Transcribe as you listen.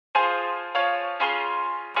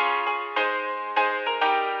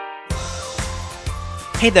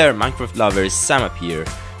Hey there Minecraft lovers, Cimap here.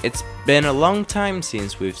 It's been a long time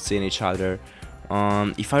since we've seen each other.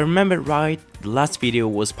 If I remember right, the last video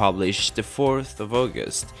was published the 4th of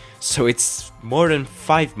August, so it's more than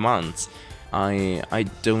 5 months. I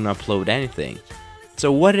don't upload anything.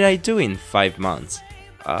 So what did I do in 5 months?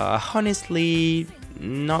 Honestly,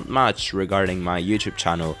 not much regarding my YouTube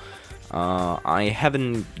channel. I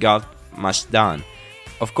haven't got much done.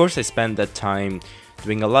 Of course I spent that time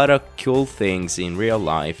doing a lot of cool things in real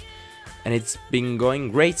life, and it's been going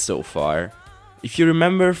great so far. If you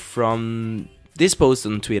remember from this post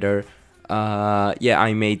on Twitter,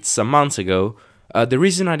 I made some months ago, the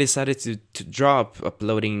reason I decided to drop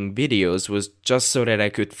uploading videos was just so that I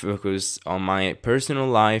could focus on my personal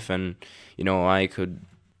life, and I could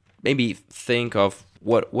maybe think of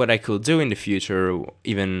what I could do in the future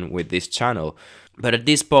even with this channel. But at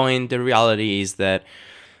this point the reality is that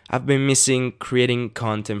I've been missing creating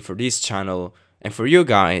content for this channel and for you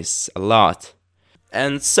guys a lot.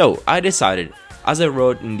 And so I decided, as I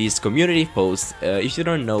wrote in this community post, if you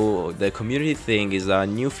don't know, the community thing is a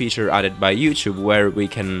new feature added by YouTube where we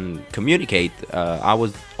can communicate. I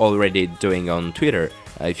was already doing on Twitter.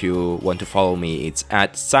 If you want to follow me, it's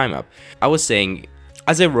 @Cimap. I was saying,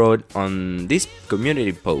 as I wrote on this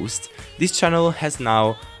community post, this channel has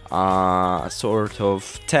now a sort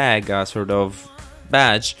of tag, a sort of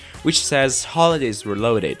badge, which says Holidays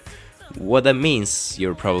Reloaded. What that means,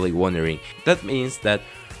 you're probably wondering. That means that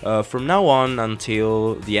from now on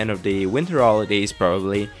until the end of the winter holidays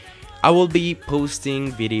probably, I will be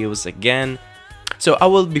posting videos again. So I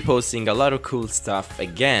will be posting a lot of cool stuff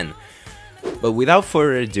again. But without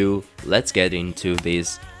further ado, let's get into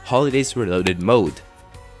this Holidays Reloaded mode.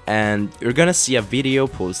 And you're gonna see a video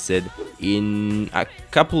posted in a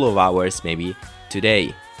couple of hours maybe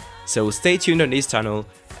today. So stay tuned on this channel,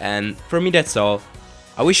 and for me that's all.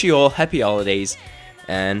 I wish you all happy holidays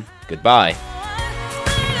and goodbye.